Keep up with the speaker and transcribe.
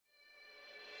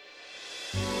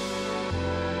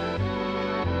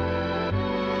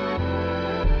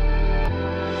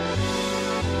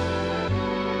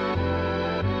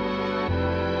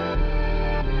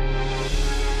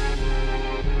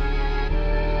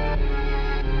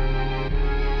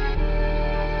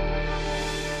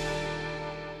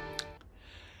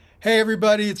Hey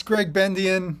everybody, it's Gregg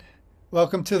Bendian.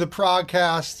 Welcome to the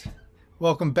ProgCast.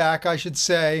 Welcome back, I should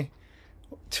say,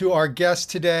 to our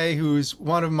guest today, who's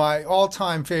one of my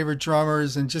all-time favorite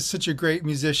drummers and just such a great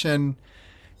musician.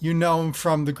 You know him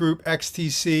from the group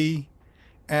XTC,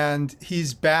 and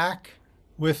he's back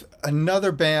with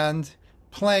another band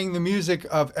playing the music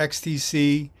of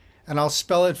XTC, and I'll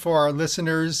spell it for our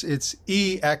listeners. It's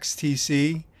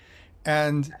EXTC,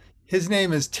 and his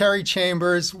name is Terry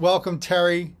Chambers. Welcome,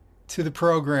 Terry, to the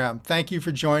program. Thank you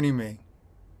for joining me.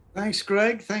 Thanks,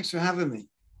 Greg. Thanks for having me.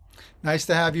 Nice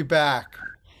to have you back.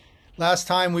 Last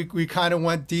time we kind of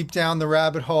went deep down the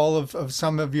rabbit hole of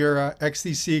some of your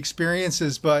XTC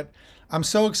experiences, but I'm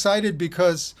so excited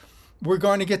because we're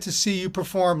going to get to see you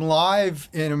perform live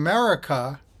in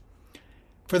America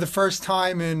for the first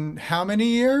time in how many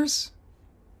years?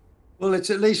 Well, it's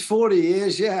at least 40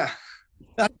 years, yeah.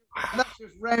 That,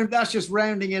 that's just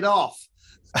rounding it off.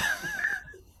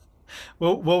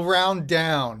 We'll round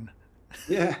down.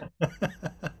 Yeah.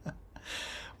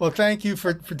 Well, thank you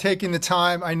for taking the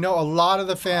time. I know a lot of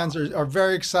the fans are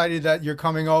very excited that you're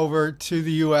coming over to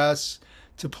the US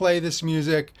to play this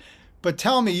music. But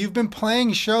tell me, you've been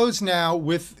playing shows now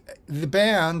with the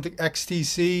band, the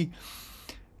XTC,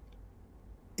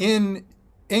 in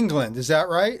England. Is that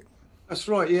right? That's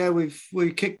right. Yeah,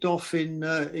 we kicked off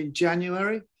in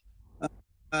January.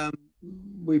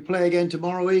 We play again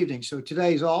tomorrow evening. So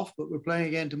today's off, but we're playing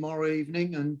again tomorrow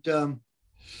evening, and got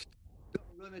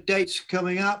a run of dates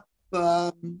coming up,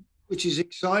 which is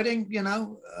exciting.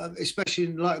 Especially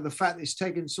in light of the fact that it's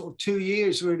taken sort of 2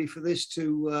 years really for this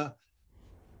to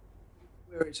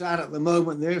where it's at the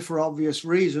moment there for obvious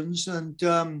reasons, and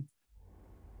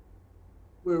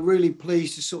we're really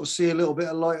pleased to sort of see a little bit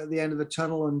of light at the end of the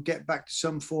tunnel and get back to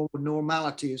some form of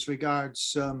normality as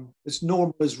regards as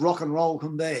normal as rock and roll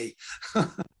can be.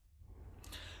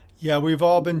 Yeah, we've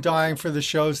all been dying for the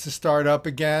shows to start up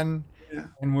again, Yeah.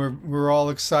 and we're all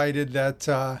excited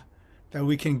that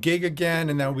we can gig again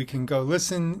and that we can go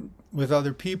listen with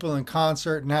other people in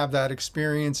concert and have that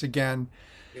experience again.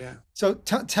 Yeah. So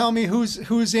tell me who's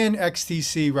in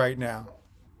XTC right now?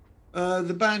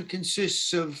 The band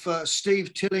consists of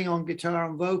Steve Tilling on guitar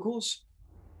and vocals,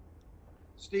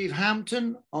 Steve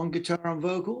Hampton on guitar and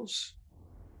vocals,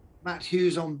 Matt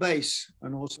Hughes on bass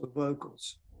and also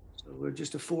vocals. So we're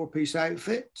just a four-piece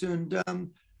outfit, and the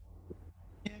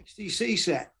XTC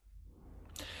set.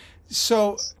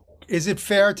 So is it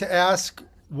fair to ask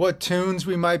what tunes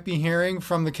we might be hearing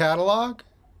from the catalog?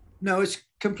 No, it's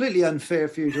completely unfair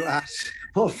for you to ask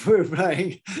what we're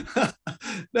playing.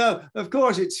 No, of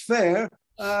course it's fair.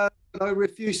 I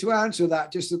refuse to answer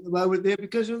that just at the moment there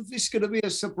because it's going to be a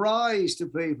surprise to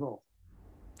people.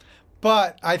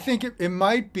 But I think it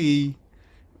might be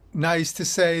nice to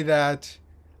say that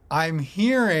I'm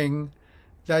hearing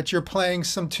that you're playing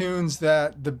some tunes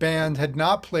that the band had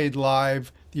not played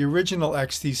live, the original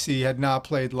XTC had not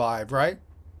played live, right?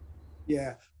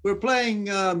 Yeah, we're playing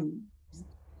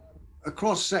a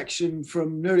cross section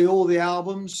from nearly all the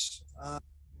albums.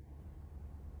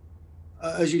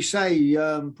 As you say,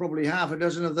 probably half a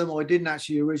dozen of them I didn't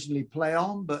actually originally play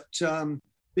on, but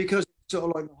because it's sort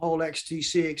of like the whole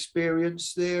XTC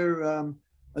experience there, and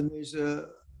there's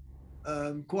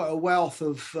quite a wealth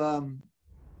of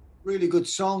really good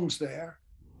songs there.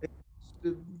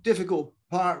 The difficult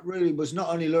part really was not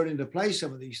only learning to play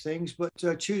some of these things, but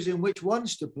choosing which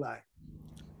ones to play.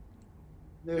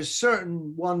 There's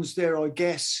certain ones there, I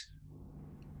guess,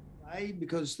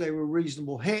 because they were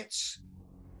reasonable hits.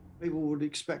 People would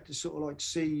expect to sort of like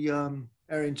see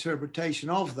our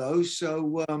interpretation of those.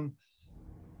 So,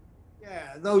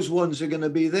 yeah, those ones are going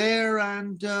to be there,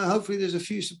 and hopefully there's a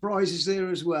few surprises there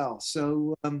as well.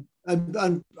 So, and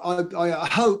I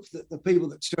hope that the people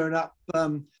that turn up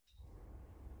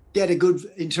get a good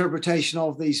interpretation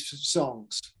of these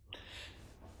songs.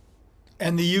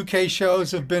 And the UK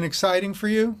shows have been exciting for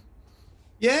you?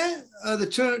 Yeah, the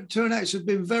turnouts have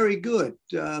been very good,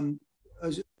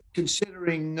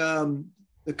 considering the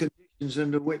conditions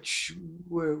under which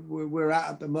we're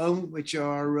at the moment, which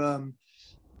are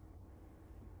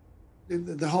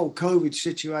the whole COVID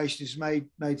situation has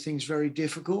made things very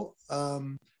difficult.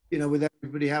 With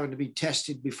everybody having to be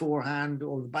tested beforehand,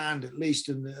 or the band at least,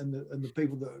 and the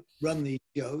people that run these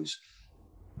shows.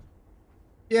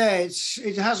 Yeah,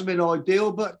 it hasn't been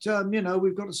ideal, but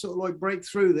we've got to sort of like break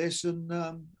through this and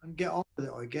get on with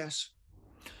it, I guess.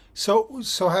 So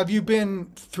have you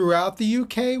been throughout the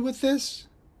UK with this?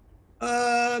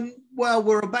 Well,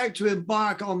 we're about to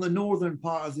embark on the northern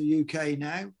part of the UK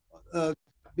now.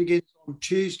 Begins on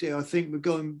Tuesday, I think.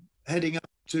 We're heading up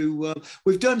to.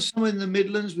 We've done some in the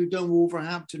Midlands. We've done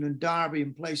Wolverhampton and Derby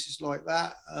and places like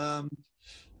that.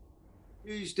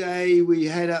 Tuesday we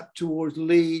head up towards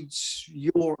Leeds,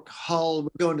 York, Hull. We're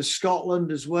going to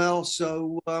Scotland as well.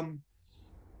 So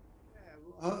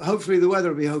hopefully the weather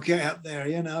will be okay up there.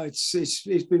 You know, it's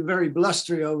been very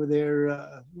blustery over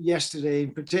there yesterday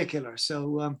in particular.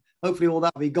 So hopefully all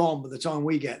that will be gone by the time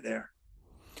we get there.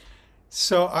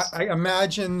 So I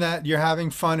imagine that you're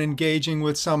having fun engaging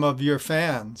with some of your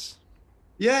fans.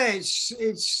 Yeah,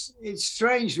 it's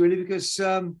strange really, because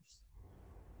we're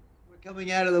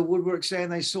coming out of the woodwork saying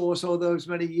they saw us all those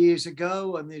many years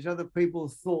ago, and these other people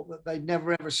thought that they'd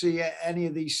never ever see any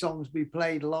of these songs be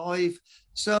played live.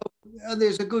 So and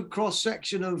there's a good cross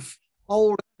section of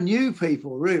old and new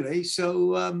people really.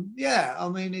 So yeah, I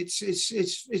mean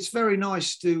it's very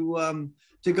nice to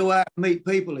go out and meet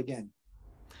people again.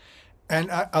 And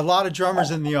a lot of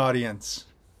drummers in the audience.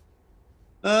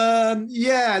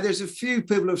 Yeah, there's a few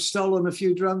people have stolen a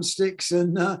few drumsticks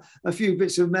and a few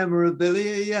bits of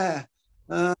memorabilia.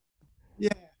 Yeah, yeah,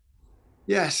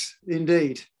 yes,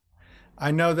 indeed.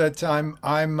 I know that I'm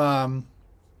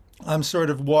sort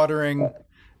of watering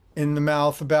in the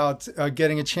mouth about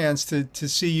getting a chance to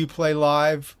see you play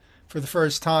live for the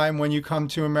first time when you come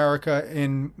to America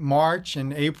in March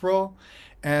and April,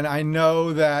 and I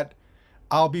know that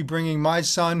I'll be bringing my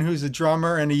son, who's a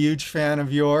drummer and a huge fan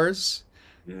of yours.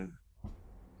 Yeah.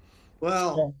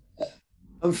 Well,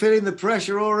 I'm feeling the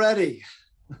pressure already.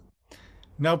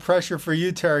 No pressure for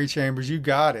you, Terry Chambers. You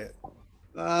got it.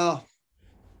 No,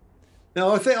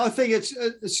 I think it's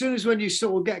as soon as when you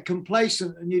sort of get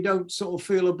complacent and you don't sort of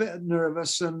feel a bit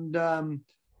nervous and about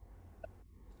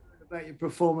your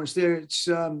performance there, it's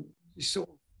sort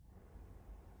of.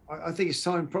 I think it's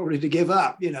time probably to give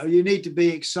up. You know, you need to be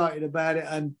excited about it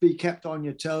and be kept on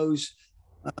your toes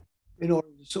in order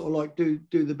to sort of like do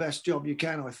the best job you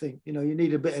can. I think, you know, you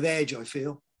need a bit of edge, I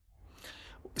feel.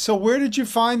 So where did you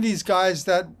find these guys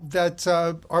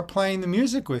that are playing the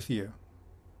music with you?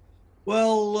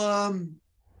 Well,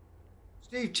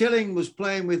 Steve Tilling was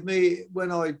playing with me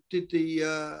when I did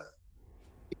the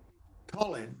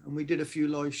Colin, and we did a few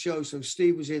live shows. So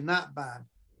Steve was in that band,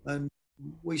 and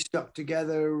we stuck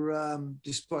together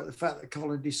despite the fact that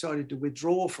Colin decided to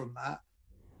withdraw from that.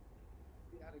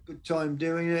 We had a good time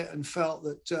doing it and felt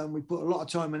that we put a lot of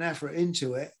time and effort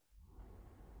into it.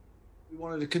 We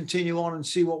wanted to continue on and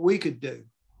see what we could do.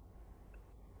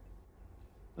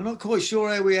 I'm not quite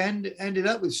sure how we ended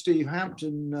up with Steve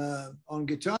Hampton on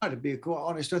guitar, to be quite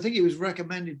honest. I think he was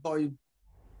recommended by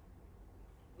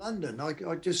London. I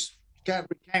just can't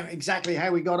recount exactly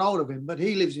how we got hold of him, but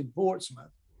he lives in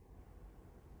Portsmouth.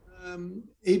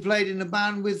 He played in a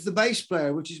band with the bass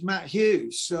player, which is Matt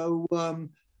Hughes. So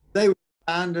they were in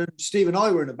a band, and Steve and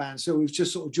I were in a band. So we've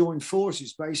just sort of joined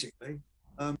forces, basically.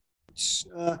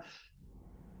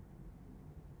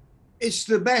 It's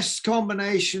the best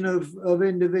combination of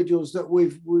individuals that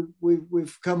we've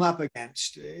come up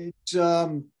against. It's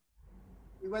we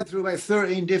went through about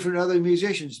 13 different other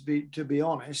musicians, to be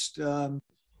honest. For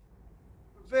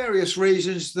various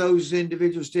reasons, those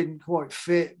individuals didn't quite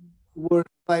fit, weren't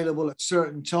available at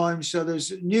certain times. So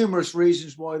there's numerous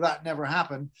reasons why that never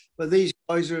happened. But these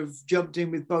guys have jumped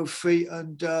in with both feet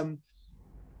and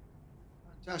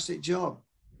fantastic job.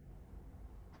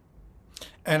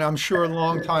 And I'm sure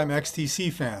longtime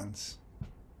XTC fans.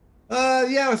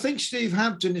 Yeah, I think Steve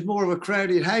Hampton is more of a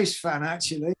Crowded House fan,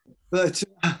 actually. But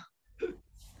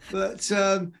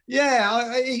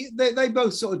yeah, they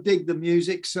both sort of dig the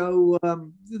music. So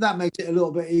that makes it a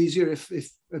little bit easier if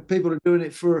people are doing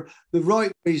it for the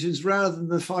right reasons rather than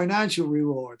the financial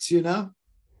rewards, you know?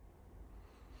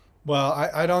 Well,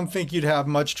 I don't think you'd have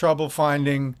much trouble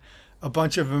finding a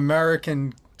bunch of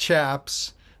American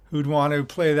chaps who'd want to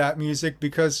play that music,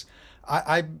 because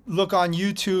I look on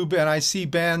YouTube and I see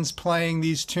bands playing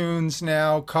these tunes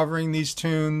now, covering these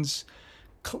tunes.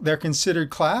 They're considered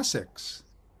classics.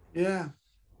 Yeah.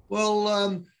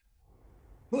 Well,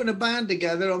 putting a band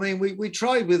together, I mean, we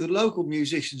tried with the local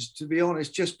musicians, to be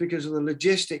honest, just because of the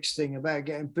logistics thing about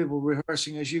getting people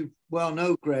rehearsing, as you well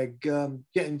know, Greg,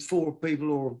 getting 4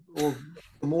 people or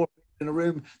more in a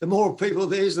room, the more people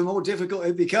there is, the more difficult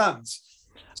it becomes.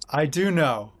 I do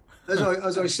know.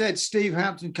 As I said, Steve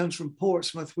Hampton comes from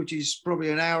Portsmouth, which is probably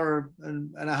an hour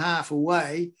and a half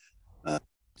away.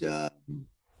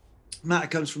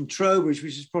 Matt comes from Trowbridge,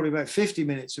 which is probably about 50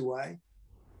 minutes away.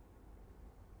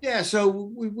 Yeah, so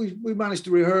we managed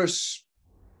to rehearse.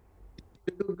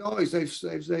 The good guys,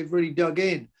 they've really dug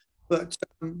in. But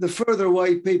the further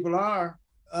away people are,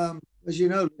 as you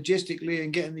know, logistically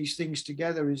and getting these things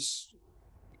together is.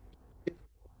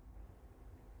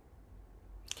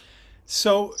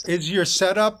 So is your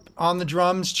setup on the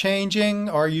drums changing?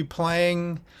 Are you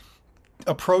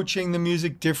approaching the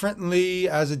music differently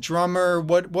as a drummer?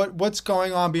 What's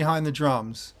going on behind the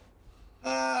drums?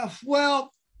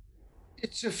 Well,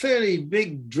 it's a fairly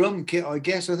big drum kit, I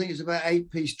guess. I think it's about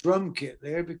 8-piece drum kit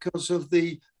there because of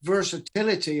the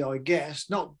versatility, I guess,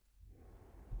 not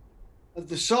of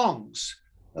the songs.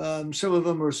 Some of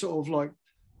them are sort of like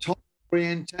top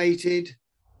orientated,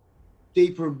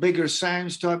 deeper, bigger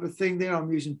sounds type of thing there.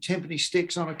 I'm using timpani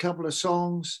sticks on a couple of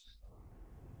songs.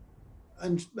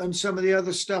 And some of the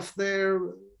other stuff there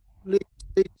leads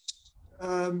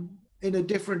in a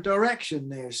different direction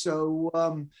there. So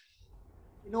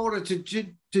in order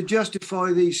to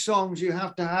justify these songs, you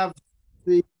have to have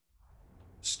the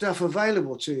stuff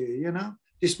available to you, you know,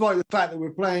 despite the fact that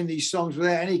we're playing these songs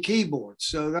without any keyboards.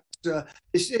 So that's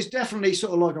it's definitely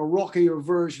sort of like a rockier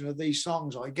version of these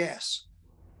songs, I guess.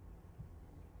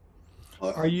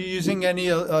 Are you using any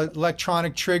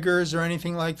electronic triggers or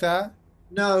anything like that?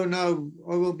 No,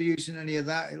 I won't be using any of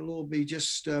that. It'll all be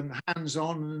just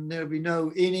hands-on, and there'll be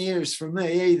no in-ears for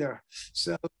me either.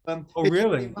 So, oh,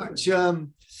 really? Much,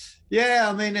 yeah.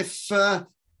 I mean, if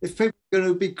people are going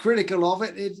to be critical of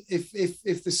it,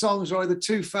 if the songs are either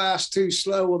too fast, too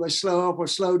slow, or they slow up or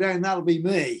slow down, that'll be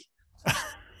me.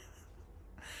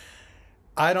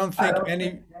 I don't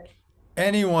think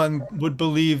anyone would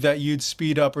believe that you'd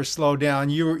speed up or slow down.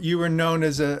 You were known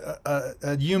as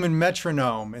a human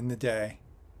metronome in the day.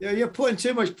 Yeah, you're putting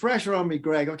too much pressure on me,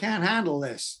 Greg. I can't handle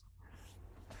this.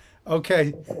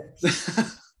 Okay.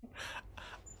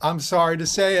 I'm sorry to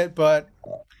say it, but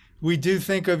we do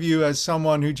think of you as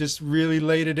someone who just really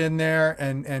laid it in there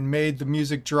and made the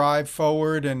music drive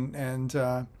forward, and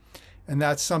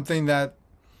that's something that,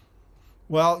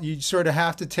 well, you sort of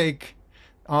have to take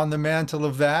on the mantle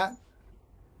of that.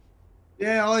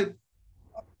 Yeah,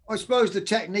 I suppose the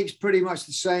technique's pretty much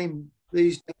the same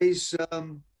these days.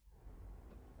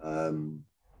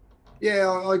 Yeah,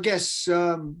 I guess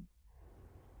I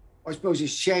suppose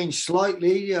it's changed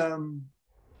slightly.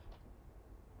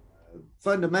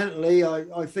 Fundamentally,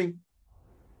 I think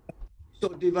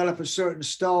sort of develop a certain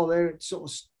style there. It sort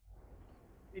of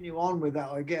continue on with that,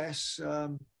 I guess.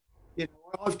 You know,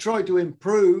 I've tried to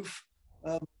improve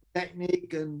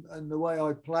technique and the way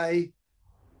I play,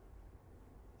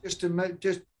 just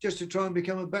to try and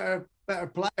become a better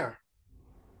player.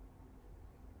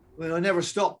 I mean, I never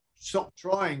stop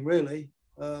trying, really.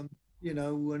 You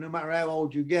know, no matter how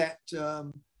old you get,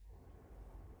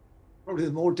 probably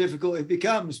the more difficult it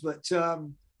becomes. But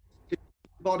the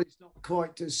body's not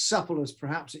quite as supple as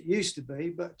perhaps it used to be.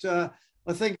 But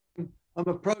I think I'm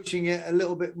approaching it a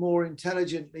little bit more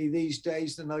intelligently these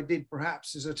days than I did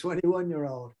perhaps as a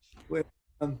 21-year-old, where,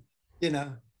 you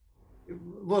know, it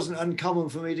wasn't uncommon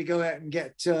for me to go out and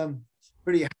get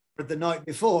pretty hammered the night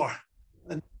before,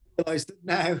 and realize that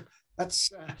now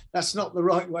that's not the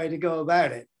right way to go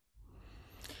about it.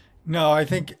 No, I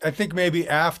think maybe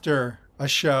after a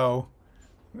show,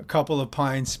 a couple of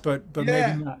pints, but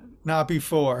Yeah. maybe not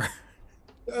before.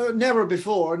 Never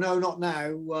before. No, not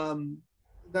now.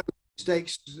 Those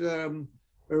mistakes are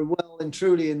well and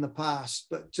truly in the past.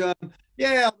 But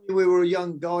yeah, I mean, we were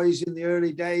young guys in the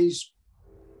early days.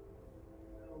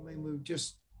 I mean,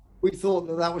 we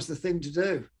thought that was the thing to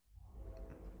do.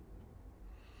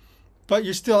 But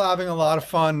you're still having a lot of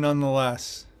fun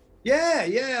nonetheless. Yeah.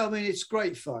 I mean, it's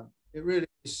great fun. It really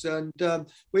is. And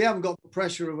we haven't got the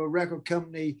pressure of a record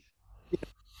company, you know,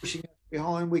 pushing us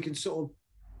behind. We can sort of,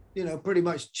 you know, pretty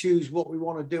much choose what we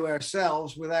want to do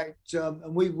ourselves without,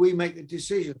 and we make the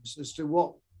decisions as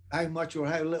to how much or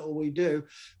how little we do,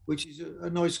 which is a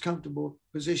nice, comfortable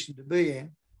position to be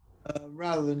in,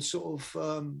 rather than sort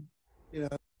of, you know,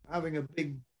 having a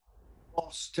big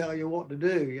boss tell you what to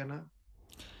do, you know.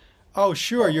 Oh,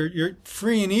 sure. You're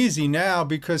free and easy now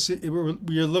because you're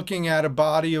looking at a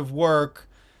body of work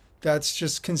that's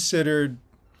just considered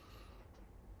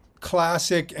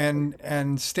classic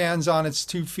and stands on its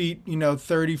 2 feet, you know,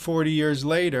 30, 40 years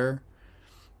later.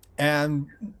 And,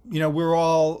 you know, we're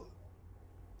all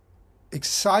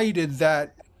excited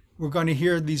that we're going to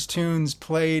hear these tunes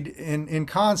played in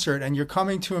concert. And you're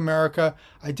coming to America.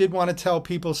 I did want to tell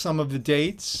people some of the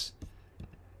dates.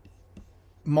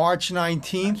 March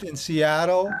 19th in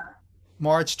Seattle,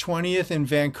 March 20th in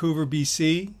Vancouver,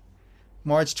 BC,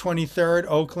 March 23rd,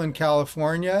 Oakland,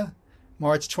 California,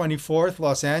 March 24th,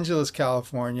 Los Angeles,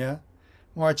 California,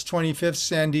 March 25th,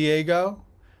 San Diego,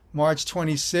 March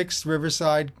 26th,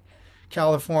 Riverside,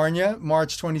 California,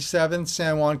 March 27th,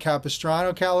 San Juan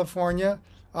Capistrano, California.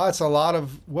 Oh, it's a lot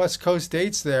of West Coast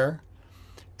dates there.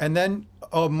 And then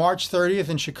March 30th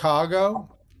in Chicago,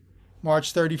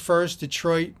 March 31st,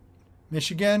 Detroit,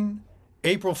 Michigan.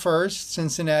 April 1st,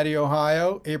 Cincinnati,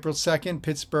 Ohio. April 2nd,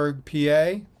 Pittsburgh,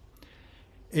 PA.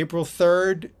 April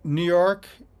 3rd, New York,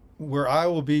 where I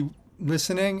will be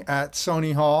listening at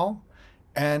Sony Hall.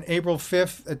 And April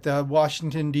 5th at the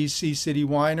Washington, D.C. City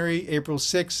Winery. April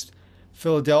 6th,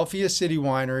 Philadelphia City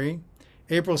Winery.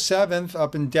 April 7th,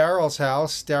 up in Daryl's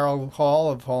house, Daryl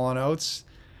Hall of Hall & Oates.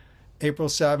 April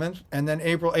 7th. And then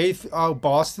April 8th,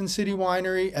 Boston City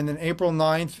Winery. And then April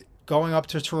 9th, going up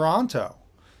to Toronto.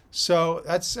 So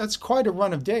that's quite a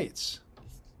run of dates.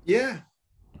 Yeah.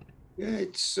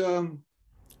 It's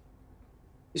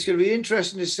going to be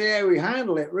interesting to see how we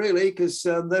handle it, really, because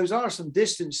those are some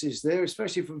distances there,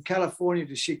 especially from California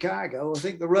to Chicago. I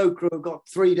think the road crew have got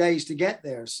 3 days to get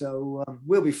there, so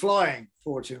we'll be flying,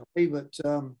 fortunately. But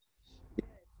a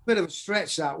bit of a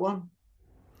stretch, that one.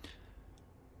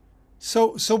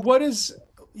 So what is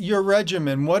your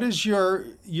regimen? What is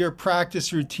your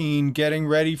practice routine getting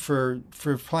ready for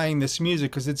playing this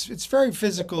music? Because it's very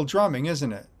physical drumming,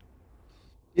 isn't it?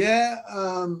 Yeah,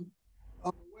 I'm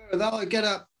aware of that. I get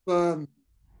up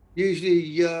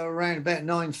usually around about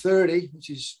 9:30, which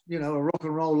is, a rock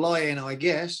and roll lie-in, I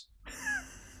guess.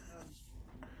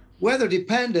 Weather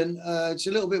dependent, it's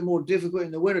a little bit more difficult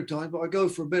in the wintertime, but I go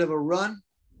for a bit of a run.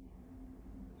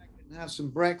 I can have some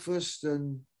breakfast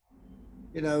and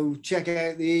check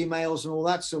out the emails and all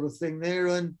that sort of thing there.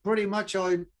 And pretty much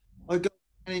I go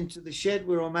into the shed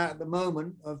where I'm at the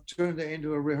moment. I've turned it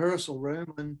into a rehearsal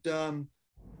room and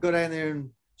go down there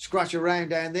and scratch around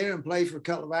down there and play for a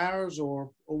couple of hours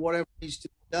or whatever needs to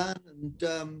be done.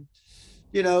 And,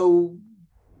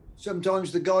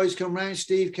 sometimes the guys come round.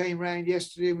 Steve came round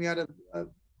yesterday and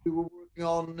we were working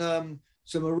on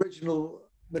some original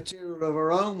material of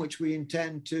our own, which we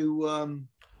intend to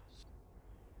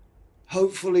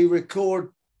hopefully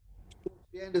record towards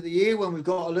the end of the year when we've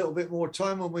got a little bit more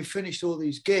time, when we've finished all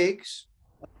these gigs.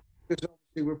 Because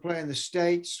obviously we're playing the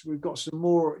States. We've got some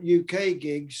more UK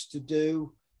gigs to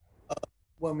do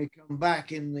when we come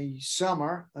back in the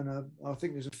summer. And I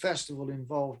think there's a festival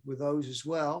involved with those as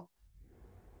well.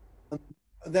 And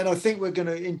then I think we're going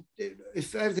to,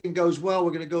 if everything goes well,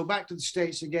 we're going to go back to the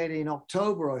States again in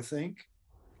October, I think.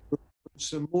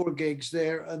 Some more gigs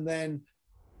there. And then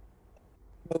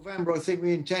November, I think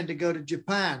we intend to go to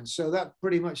Japan. So that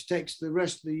pretty much takes the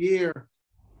rest of the year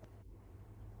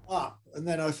up. And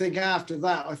then I think after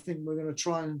that, I think we're going to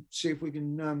try and see if we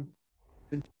can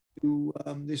do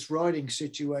this writing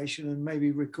situation and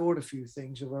maybe record a few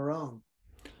things of our own.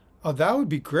 Oh, that would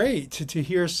be great to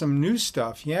hear some new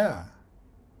stuff. Yeah.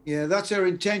 Yeah, that's our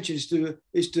intention,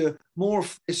 is to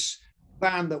morph this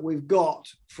band that we've got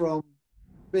from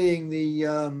being the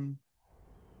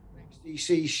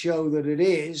XTC show that it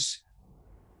is,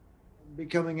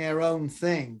 becoming our own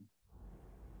thing.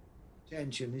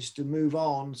 Intention is to move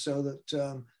on so that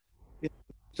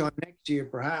time next year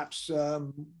perhaps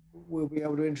we'll be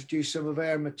able to introduce some of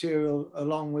our material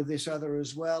along with this other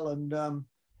as well, and that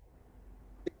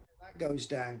goes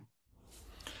down.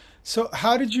 So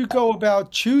how did you go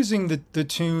about choosing the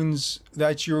tunes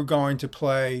that you were going to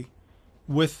play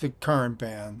with the current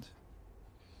band?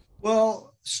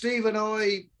 Well, Steve and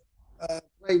I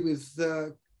played with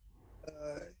the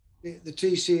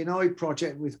TC&I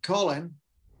project with Colin,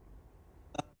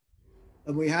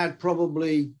 and we had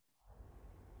probably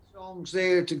songs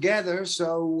there together.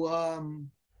 So,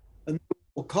 and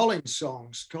Colin's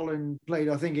songs. Colin played,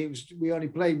 I think we only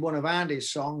played one of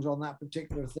Andy's songs on that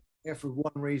particular thing there for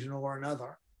one reason or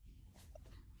another.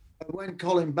 When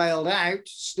Colin bailed out,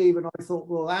 Steve and I thought,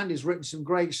 well, Andy's written some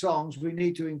great songs. We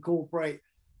need to incorporate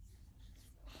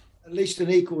at least an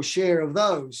equal share of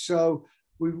those. So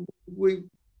we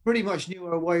pretty much knew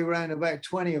our way around about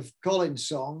 20 of Colin's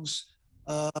songs.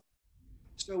 So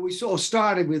we sort of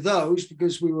started with those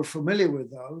because we were familiar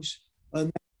with those.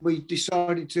 And we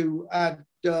decided to add,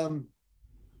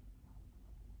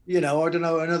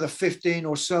 another 15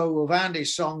 or so of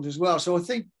Andy's songs as well. So I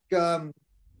think there's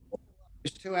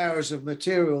 2 hours of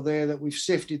material there that we've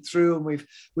sifted through, and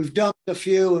we've dumped a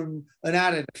few and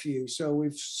added a few. So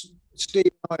Steve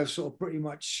and I are sort of pretty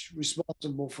much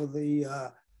responsible for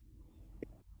the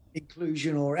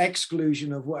inclusion or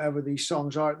exclusion of whatever these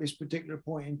songs are at this particular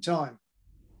point in time.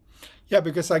 Yeah,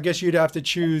 because I guess you'd have to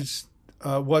choose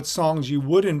what songs you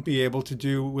wouldn't be able to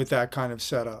do with that kind of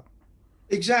setup.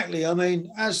 Exactly. I mean,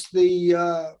 as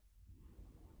the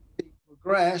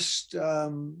progressed,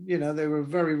 they were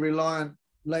very reliant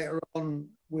later on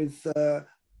with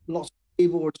lots of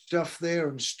keyboard stuff there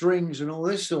and strings and all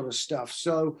this sort of stuff.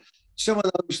 So some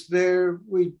of those there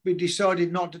we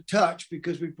decided not to touch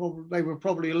because they were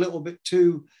probably a little bit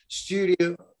too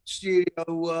studio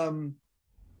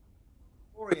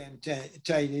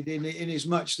orientated in as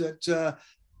much that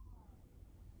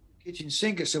kitchen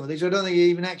sink or some of these. I don't think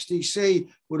even XTC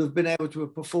would have been able to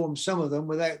have performed some of them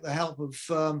without the help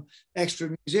of extra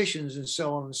musicians and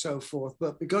so on and so forth.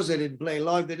 But because they didn't play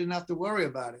live, they didn't have to worry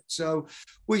about it. So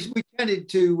we tended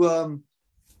to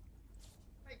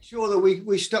make sure that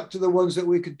we stuck to the ones that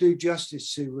we could do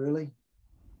justice to, really.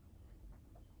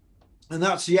 And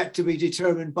that's yet to be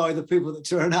determined by the people that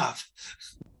turn up.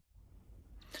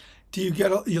 Do you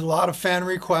get a lot of fan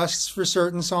requests for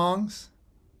certain songs?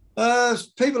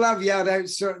 People have yelled out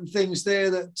certain things there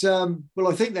that, well,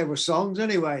 I think they were songs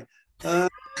anyway.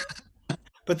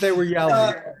 But they were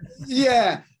yelling.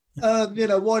 Yeah. You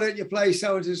know, why don't you play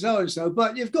so-and-so, so-and-so?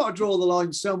 But you've got to draw the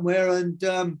line somewhere. And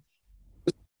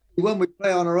when we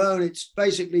play on our own, it's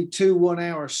basically 2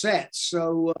 1-hour sets.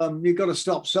 So you've got to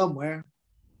stop somewhere.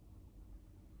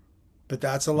 But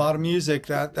that's a lot of music.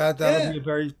 That'll be a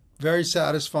very, very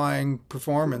satisfying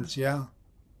performance. Yeah.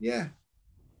 Yeah.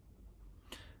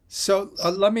 So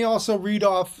let me also read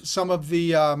off some of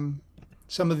the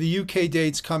UK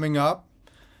dates coming up.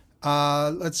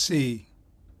 Let's see.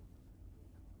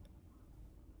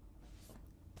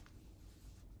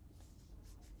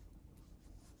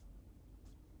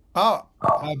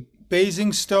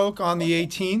 Basingstoke on the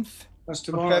 18th That's of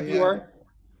tomorrow, February.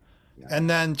 Yeah. And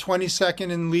then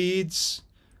 22nd in Leeds,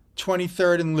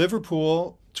 23rd in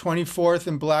Liverpool, 24th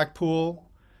in Blackpool,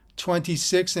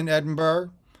 26th in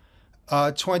Edinburgh,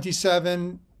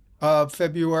 27 of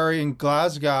February in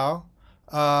Glasgow.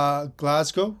 Yeah.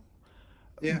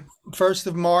 1st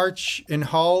of March in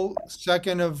Hull,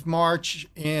 2nd of March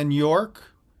in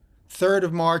York, 3rd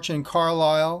of March in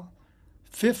Carlisle,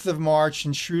 5th of March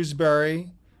in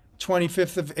Shrewsbury,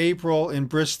 25th of April in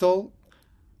Bristol,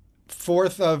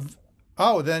 4th of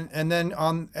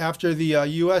after the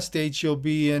US dates, you'll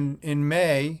be in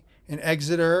May in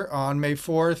Exeter on May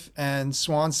 4th and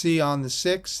Swansea on the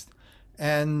 6th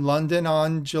and London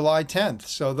on July 10th.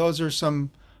 So those are some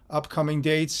upcoming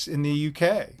dates in the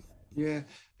UK. Yeah.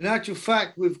 In actual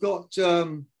fact, we've got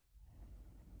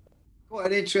quite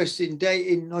an interesting date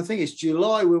in, I think it's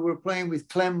July, where we're playing with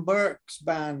Clem Burke's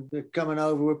band. They're coming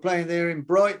over. We're playing there in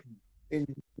Brighton in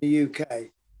the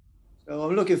UK. So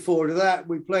I'm looking forward to that.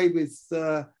 We played with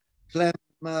Clem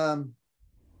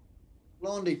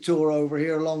Blondie tour over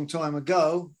here a long time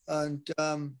ago, and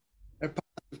their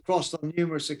paths have crossed on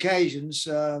numerous occasions.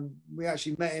 We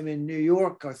actually met him in New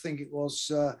York, I think it was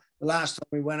the last time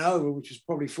we went over, which was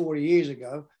probably 40 years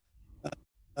ago.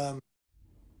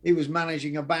 He was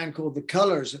managing a band called The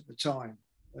Colours at the time,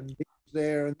 and he was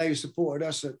there, and they supported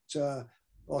us at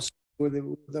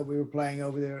that we were playing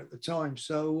over there at the time.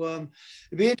 So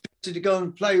it'd be interesting to go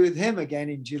and play with him again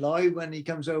in July when he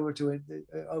comes over to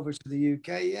the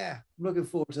UK. Yeah, I'm looking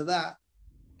forward to that.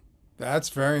 That's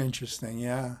very interesting.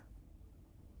 Yeah.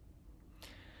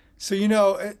 So, you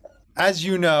know, as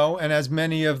you know, and as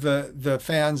many of the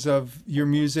fans of your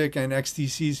music and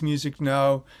XTC's music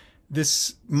know,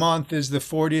 this month is the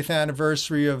 40th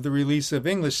anniversary of the release of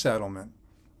English Settlement.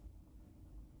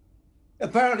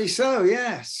 Apparently so,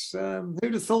 yes.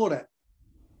 Who'd have thought it?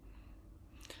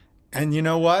 And you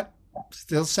know what?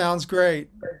 Still sounds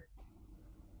great.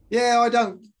 Yeah, I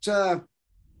don't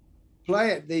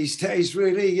play it these days,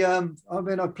 really. I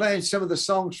mean, I'm playing some of the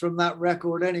songs from that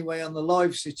record anyway on the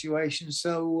live situation.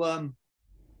 So,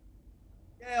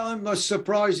 yeah, I'm as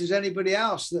surprised as anybody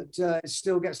else that it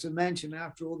still gets a mention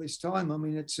after all this time. I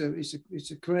mean, it's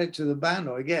a credit to the band,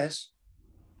 I guess.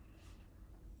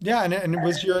 Yeah, and it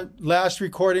was your last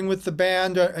recording with the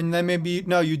band, and then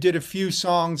you did a few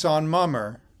songs on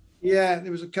Mummer. Yeah,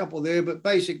 there was a couple there, but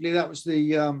basically that was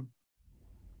the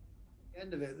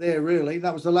end of it there, really.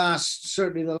 That was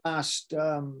certainly the last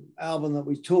album that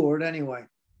we toured anyway.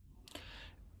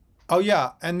 Oh,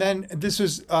 yeah, and then this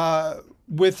was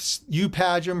with Hugh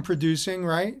Padgham producing,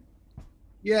 right?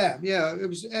 Yeah, it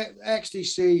was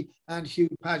XTC and Hugh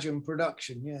Padgham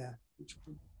production, yeah.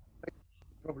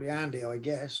 Probably Andy, I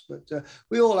guess, but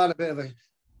we all had a bit of a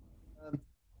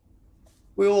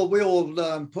we all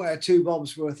put our 2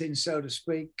 bobs worth in, so to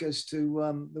speak, as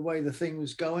to the way the thing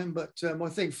was going. But I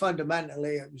think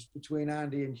fundamentally it was between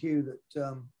Andy and Hugh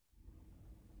that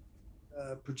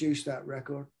produced that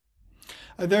record.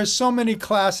 There's so many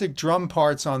classic drum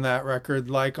parts on that record,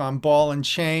 like on Ball and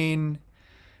Chain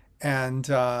and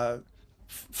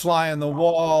Fly on the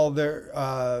Wall,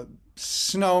 there,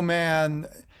 Snowman.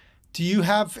 Do you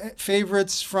have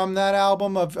favorites from that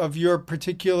album of your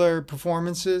particular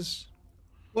performances?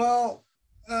 Well,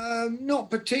 not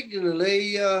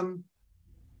particularly.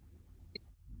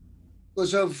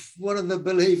 Was of one of the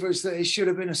believers that it should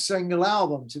have been a single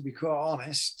album, to be quite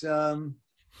honest.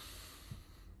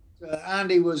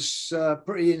 Andy was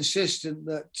pretty insistent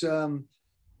that there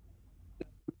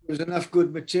was enough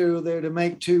good material there to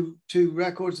make two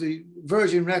records. The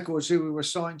Virgin Records, who we were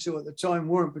signed to at the time,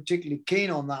 weren't particularly keen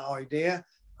on that idea.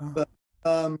 Oh. But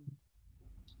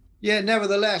yeah,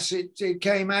 nevertheless, it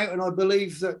came out, and I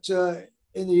believe that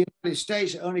in the United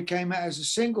States, it only came out as a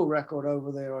single record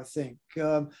over there, I think.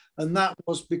 And that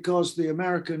was because the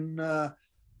American, I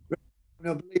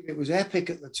believe it was Epic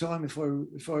at the time, if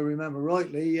I remember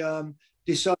rightly,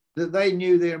 decided that they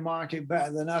knew their market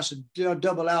better than us, and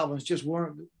double albums just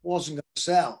wasn't going to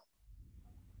sell.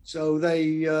 So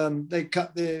they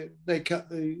cut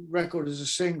the record as a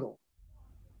single.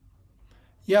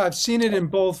 Yeah, I've seen it in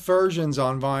both versions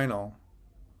on vinyl.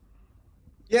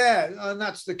 Yeah, and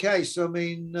that's the case. I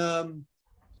mean,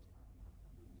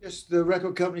 just the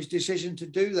record company's decision to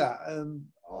do that.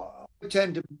 I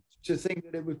tend to think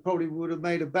that it probably would have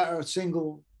made a better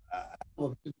single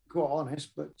album, to be quite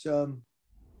honest, but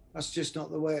that's just not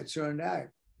the way it turned out.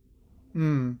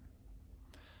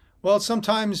 Well,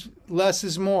 sometimes less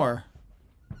is more.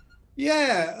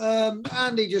 Yeah,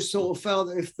 Andy just sort of felt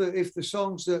that if the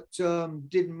songs that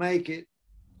didn't make it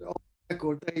on the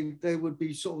record, they would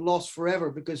be sort of lost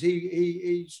forever, because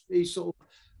he sort of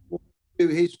wanted to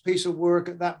do his piece of work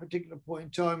at that particular point in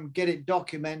time, get it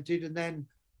documented, and then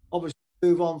obviously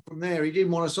move on from there. He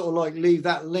didn't want to sort of like leave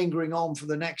that lingering on for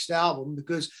the next album,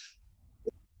 because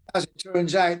as it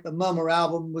turns out, the Mummer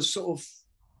album was sort of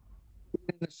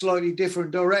in a slightly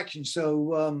different direction.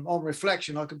 So on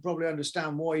reflection, I can probably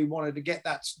understand why he wanted to get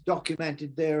that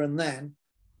documented there and then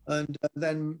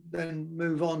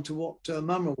move on to what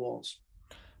Mummer was.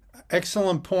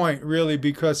 Excellent point, really,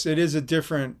 because it is a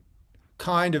different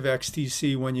kind of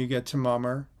XTC when you get to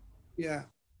Mummer. Yeah.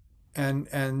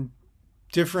 And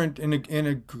different in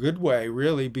a good way,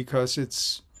 really, because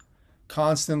it's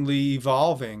constantly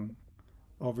evolving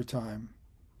over time.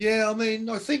 Yeah, I mean,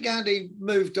 I think Andy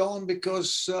moved on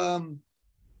because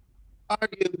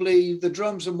arguably the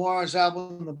Drums and Wires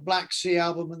album, the Black Sea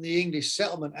album, and the English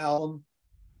Settlement album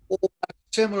all had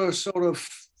a similar sort of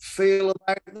feel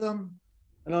about them.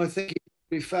 And I think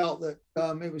he felt that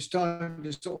it was time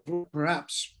to sort of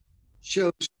perhaps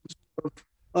show some sort of,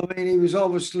 I mean, he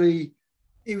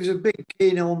was a big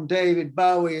keen on David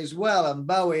Bowie as well. And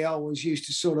Bowie always used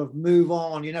to sort of move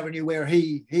on. You never knew where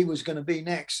he was going to be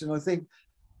next. And I think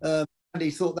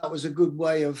Andy thought that was a good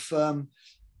way of staying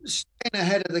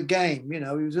ahead of the game. You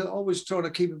know, he was always trying to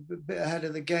keep a bit ahead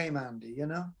of the game, Andy, you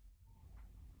know.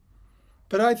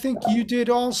 But I think you did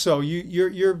also.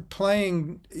 Your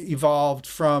playing evolved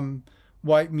from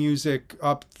white music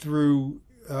up through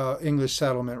English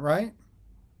Settlement, right?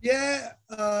 Yeah,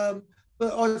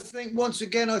 but I think once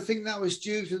again, I think that was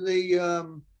due to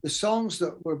the songs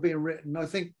that were being written. I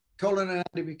think Colin and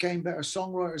Andy became better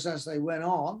songwriters as they went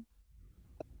on.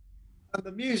 And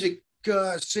the music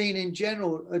scene in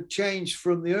general had changed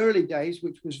from the early days,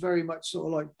 which was very much sort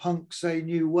of like punk, say,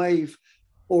 new wave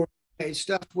oriented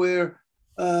stuff, where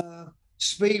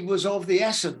speed was of the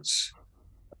essence.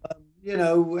 You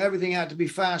know, everything had to be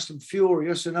fast and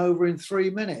furious and over in 3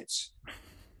 minutes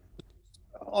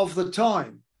of the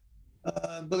time.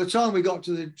 By the time we got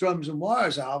to the Drums and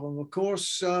Wires album, of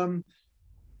course,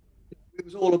 it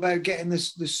was all about getting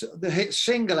the hit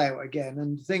single out again,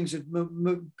 and things had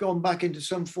gone back into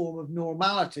some form of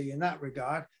normality in that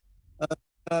regard.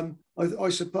 I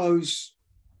suppose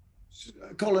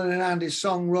Colin and Andy's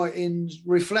songwriting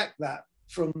reflect that.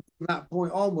 From that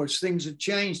point onwards, things had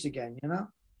changed again, you know.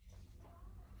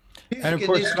 Music and of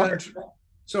course,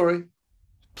 sorry.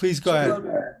 Please go ahead.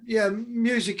 Yeah,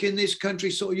 music in this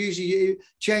country sort of usually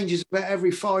changes about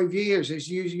every 5 years. There's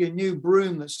usually a new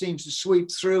broom that seems to sweep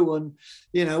through, and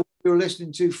you know, we were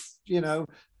listening to, you know,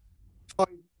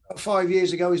 five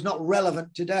years ago is not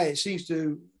relevant today. It seems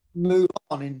to move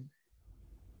on in.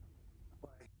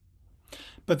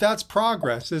 But that's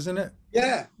progress, isn't it?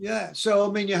 Yeah, yeah. So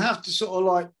I mean, you have to sort of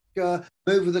like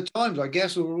move with the times, I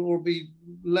guess, or be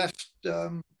left.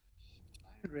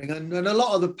 And a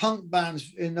lot of the punk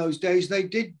bands in those days, they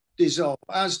did dissolve,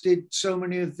 as did so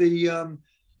many of the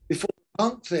before the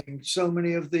punk thing. So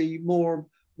many of the more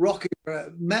rocky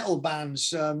metal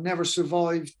bands never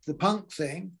survived the punk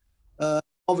thing.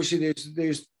 Obviously,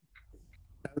 there's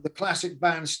the classic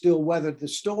bands still weathered the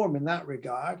storm in that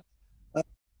regard.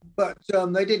 But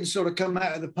they didn't sort of come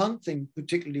out of the punk thing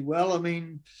particularly well. I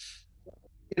mean,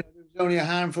 you know, there was only a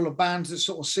handful of bands that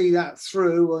sort of see that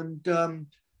through and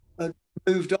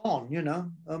moved on, you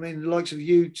know. I mean, the likes of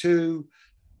U2,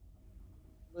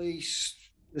 the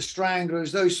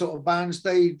Stranglers, those sort of bands,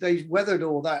 they weathered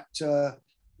all that, the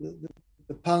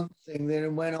punk thing there,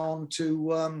 and went on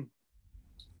to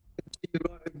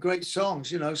great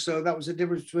songs, you know. So that was the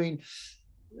difference between,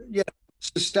 you know,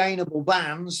 sustainable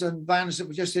bands and bands that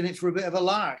were just in it for a bit of a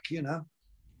lark, you know.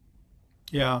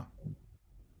 Yeah.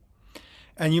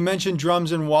 And you mentioned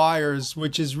drums and wires,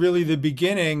 which is really the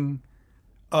beginning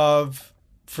of,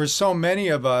 for so many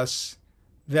of us,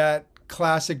 that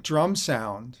classic drum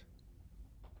sound.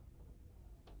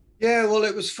 Yeah, well,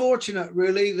 it was fortunate,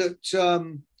 really,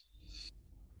 that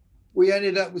we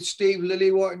ended up with Steve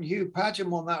Lillywhite and Hugh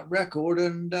Padgham on that record,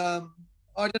 and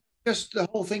just the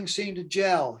whole thing seemed to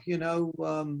gel. You know,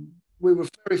 we were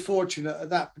very fortunate at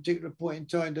that particular point in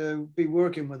time to be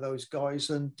working with those guys,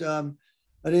 and in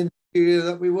the studio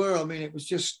that we were, I mean, it was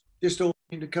just all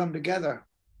to come together.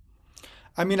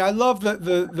 I mean, I love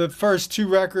the first two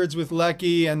records with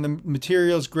Lecky, and the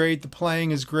material's great, the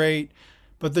playing is great,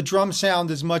 but the drum sound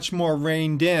is much more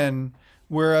reined in.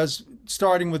 Whereas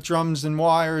starting with drums and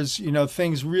wires, you know,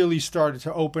 things really started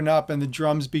to open up, and the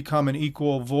drums become an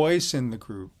equal voice in the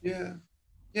group. Yeah,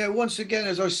 yeah. Once again,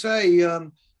 as I say,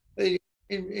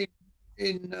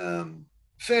 in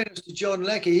fairness to John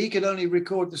Lecky, he could only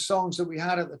record the songs that we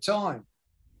had at the time.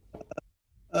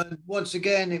 And once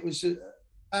again, it was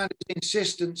Andy's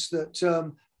insistence that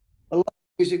a lot of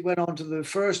music went on to the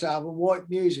first album, White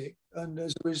Music, and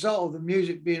as a result of the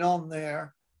music being on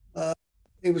there,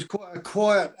 it was quite a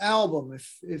quiet album.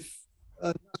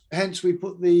 Hence we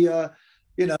put the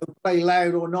you know, play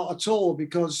loud or not at all,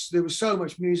 because there was so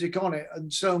much music on it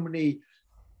and so many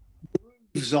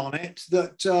grooves on it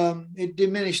that it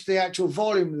diminished the actual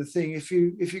volume of the thing. If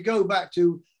you go back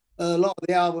to a lot of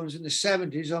the albums in the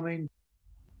 70s, I mean,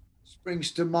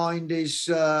 springs to mind is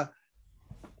the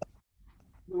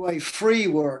way Free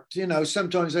worked. You know,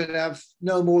 sometimes they'd have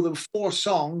no more than 4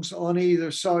 songs on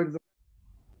either side of the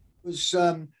was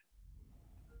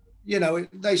you know,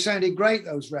 they sounded great,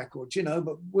 those records, you know,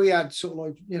 but we had sort of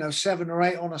like, you know, 7 or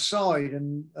 8 on a side,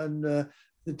 and the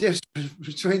distance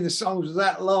between the songs was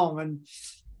that long. And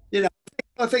you know,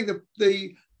 I think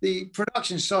the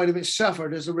production side of it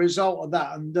suffered as a result of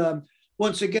that. And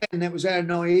once again, it was our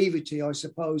naivety, I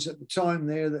suppose, at the time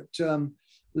there that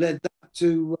led that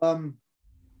to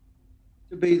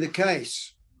be the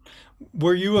case.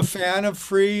 Were you a fan of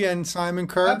Free and Simon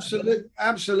Kirke?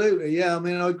 Absolutely, yeah. I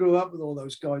mean, I grew up with all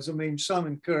those guys. I mean,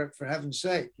 Simon Kirke, for heaven's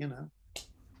sake, you know.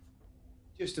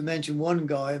 Just to mention one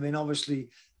guy, I mean, obviously,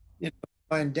 you know,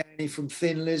 Brian Downey from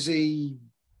Thin Lizzy,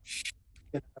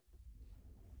 you know,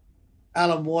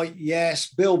 Alan White, yes,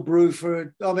 Bill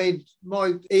Bruford. I mean,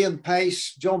 Ian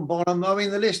Pace, John Bonham. I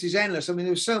mean, the list is endless. I mean,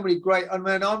 there's so many great. I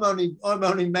mean, I'm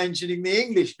only mentioning the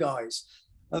English guys.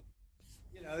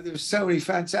 There's so many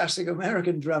fantastic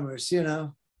American drummers, you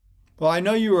know. Well, I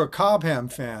know you were a Cobham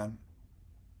fan.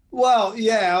 Well,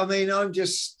 yeah, I mean, I'm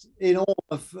just in awe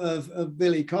of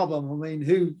Billy Cobham. I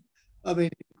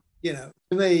mean, you know,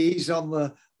 to me, he's on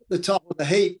the top of the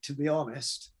heap, to be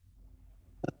honest.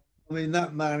 I mean,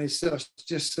 that man is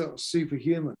just sort of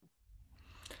superhuman.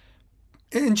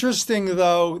 Interesting,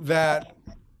 though, that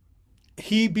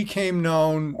he became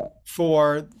known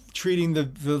for treating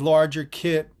the larger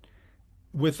kit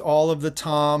with all of the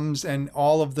toms and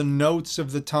all of the notes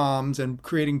of the toms and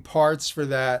creating parts for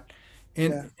that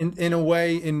in a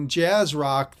way in jazz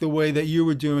rock, the way that you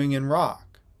were doing in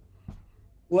rock.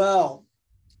 Well,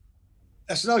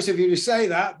 that's nice of you to say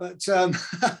that, but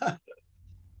I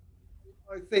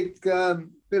think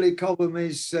Billy Cobham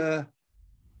is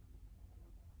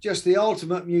just the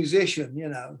ultimate musician, you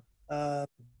know.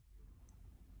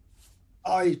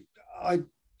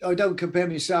 I don't compare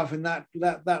myself in that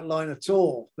line at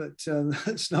all, but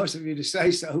it's nice of you to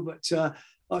say so.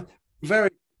 But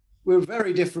we're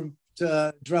very different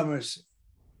drummers.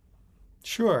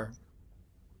 Sure.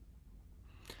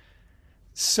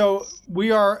 So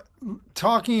we are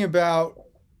talking about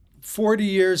 40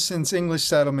 years since English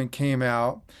Settlement came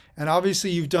out, and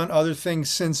obviously you've done other things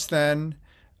since then.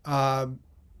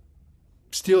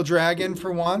 Steel Dragon,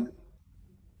 for one.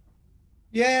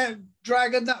 Yeah,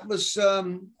 Dragon, that was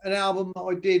an album that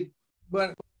I did when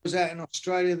I was out in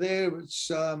Australia there. It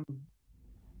was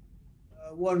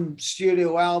one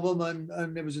studio album,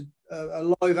 and there was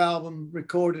a live album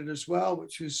recorded as well,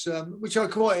 which I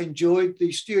quite enjoyed.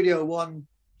 The studio one,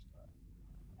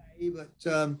 but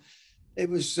it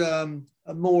was a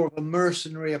more of a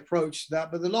mercenary approach to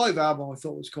that. But the live album I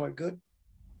thought was quite good.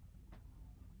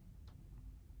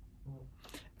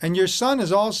 And your son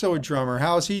is also a drummer.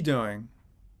 How's he doing?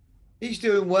 He's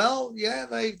doing well. Yeah,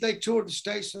 they toured the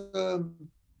States. I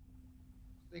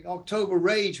think October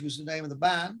Rage was the name of the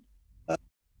band.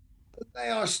 They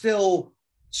are still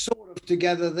sort of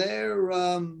together there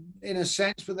in a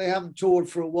sense, but they haven't toured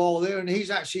for a while there. And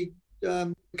he's actually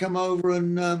come over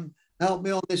and help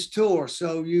me on this tour.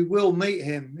 So you will meet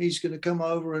him. He's going to come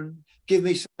over and give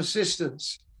me some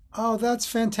assistance. Oh, that's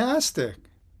fantastic.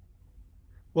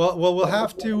 Well, we'll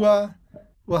have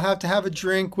to have a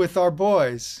drink with our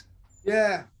boys.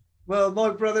 Yeah. Well,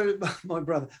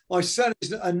 my son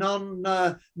is a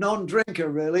non-drinker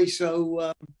really.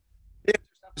 So he'll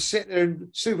just have to sit there and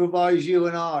supervise you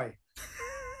and I.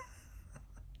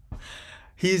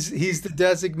 He's the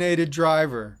designated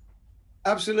driver.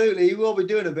 Absolutely. He will be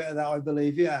doing a bit of that, I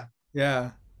believe. Yeah.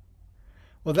 Yeah.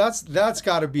 Well, that's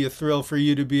got to be a thrill for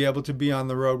you to be able to be on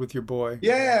the road with your boy.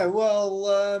 Yeah.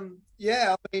 Well,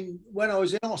 yeah. I mean, when I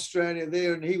was in Australia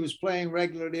there and he was playing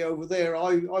regularly over there,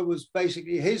 I was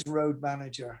basically his road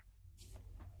manager.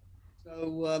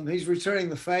 So he's returning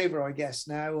the favor, I guess,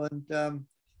 now. And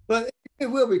but it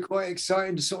will be quite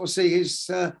exciting to sort of see his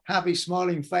happy,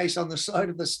 smiling face on the side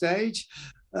of the stage.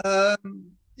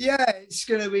 Yeah, it's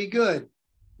going to be good.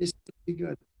 It's going to be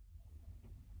good.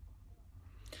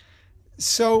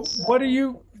 So, what are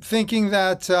you thinking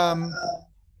that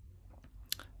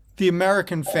the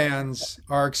American fans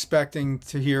are expecting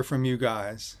to hear from you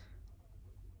guys?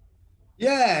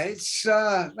 Yeah, it's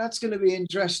that's going to be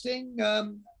interesting.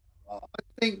 I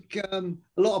think a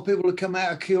lot of people have come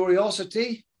out of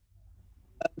curiosity.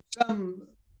 Some,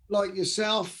 like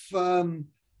yourself,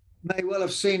 may well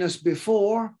have seen us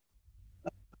before,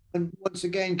 and once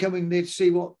again coming there to see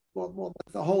what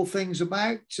the whole thing's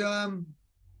about. Some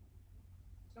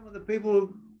of the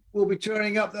people will be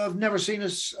turning up that have never seen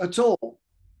us at all,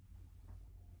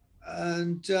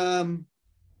 and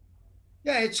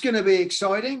yeah, it's going to be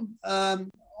exciting.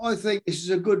 I think this is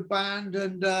a good band,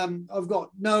 and I've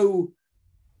got no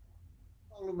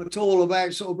problem at all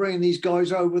about sort of bringing these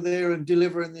guys over there and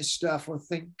delivering this stuff. I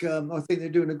think they're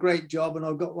doing a great job, and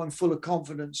I've got one full of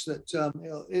confidence that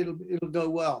it'll go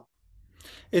well.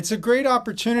 It's a great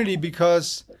opportunity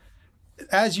because,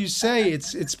 as you say,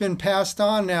 it's been passed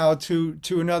on now to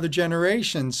another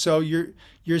generation. So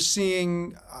you're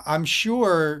seeing, I'm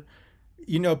sure,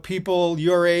 you know, people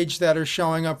your age that are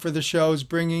showing up for the shows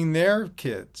bringing their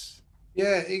kids.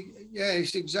 Yeah,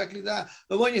 it's exactly that.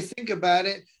 But when you think about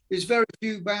it, there's very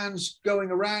few bands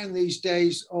going around these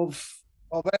days of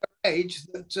our age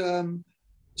that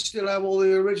still have all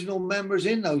the original members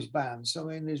in those bands. I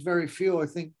mean, there's very few. I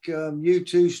think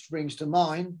U2 springs to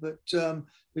mind, but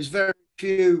there's very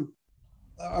few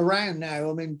around now.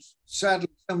 I mean, sadly,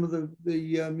 some of the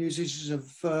musicians have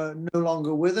no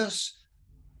longer with us.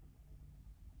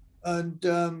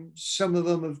 And some of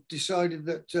them have decided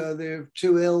that they're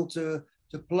too ill to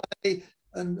play,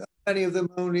 and many of them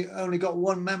only got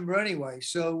one member anyway.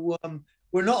 So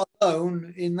we're not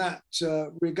alone in that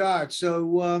regard. So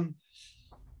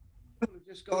people have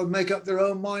just got to make up their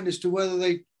own mind as to whether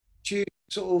they choose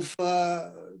to sort of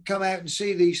come out and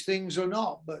see these things or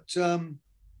not. But about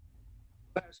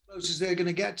as close as they're going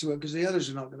to get to it, because the others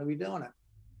are not going to be doing it.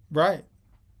 Right.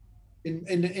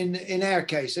 In our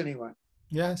case, anyway.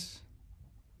 Yes.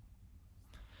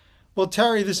 Well,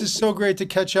 Terry, this is so great to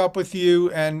catch up with you,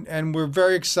 and we're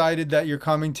very excited that you're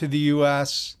coming to the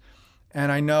U.S.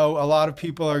 And I know a lot of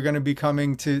people are going to be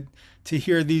coming to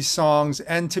hear these songs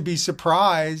and to be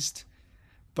surprised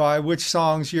by which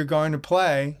songs you're going to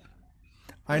play.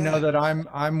 I know that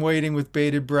I'm waiting with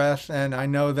bated breath, and I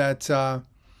know that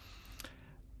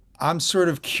I'm sort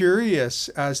of curious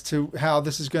as to how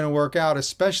this is going to work out,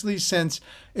 especially since,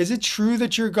 is it true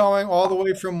that you're going all the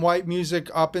way from white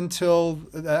music up until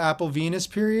the Apple Venus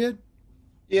period?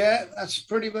 Yeah, that's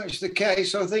pretty much the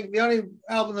case. I think the only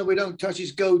album that we don't touch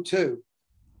is Go To.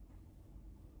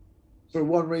 For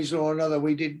one reason or another,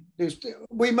 we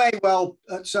may well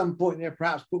at some point there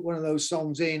perhaps put one of those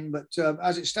songs in, but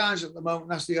as it stands at the moment,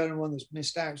 that's the only one that's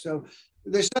missed out. So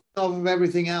there's something of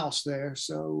everything else there.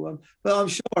 So, but I'm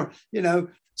sure, you know,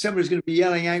 somebody's going to be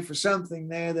yelling out for something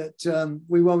there that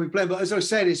we won't be playing. But as I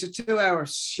said, it's a 2-hour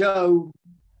show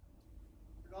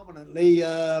predominantly,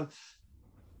 and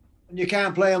you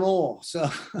can't play them all. So,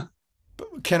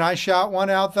 can I shout one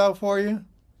out though for you?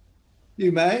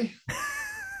 You may.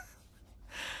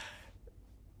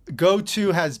 Go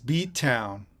To has Beat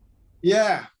Town.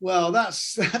 Yeah, well, that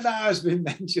has been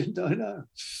mentioned. I know.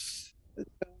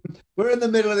 We're in the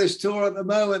middle of this tour at the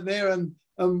moment there, and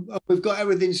we've got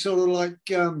everything sort of like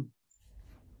pretty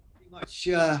much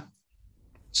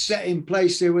set in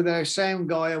place here with our sound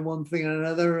guy and one thing and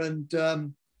another, and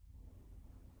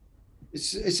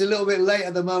it's a little bit late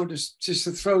at the moment just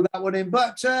to throw that one in,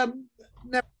 but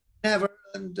never.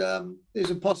 And there's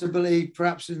a possibility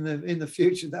perhaps in the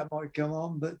future that might come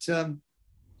on, but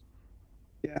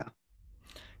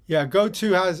yeah. Go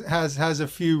To has a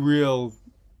few real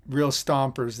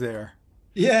stompers there.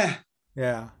 Yeah.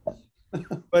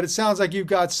 But it sounds like you've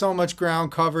got so much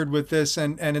ground covered with this,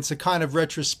 and it's a kind of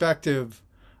retrospective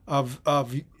of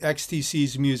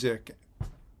XTC's music.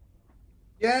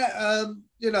 Yeah,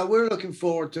 we're looking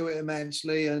forward to it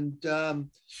immensely, and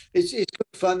it's good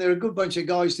fun. They're a good bunch of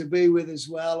guys to be with as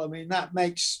well. I mean, that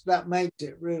makes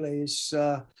it really. It's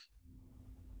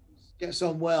gets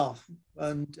on well,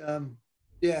 and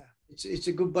yeah, it's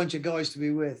a good bunch of guys to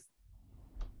be with.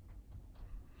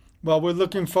 Well, we're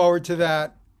looking forward to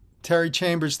that. Terry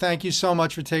Chambers, thank you so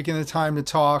much for taking the time to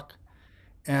talk.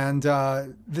 And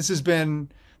this has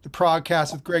been the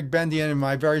ProgCast with Gregg Bendian and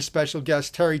my very special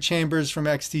guest, Terry Chambers from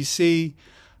XTC.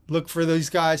 Look for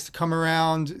these guys to come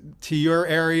around to your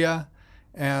area.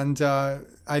 And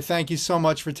I thank you so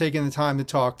much for taking the time to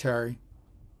talk, Terry.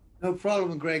 No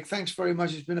problem, Greg. Thanks very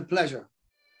much. It's been a pleasure.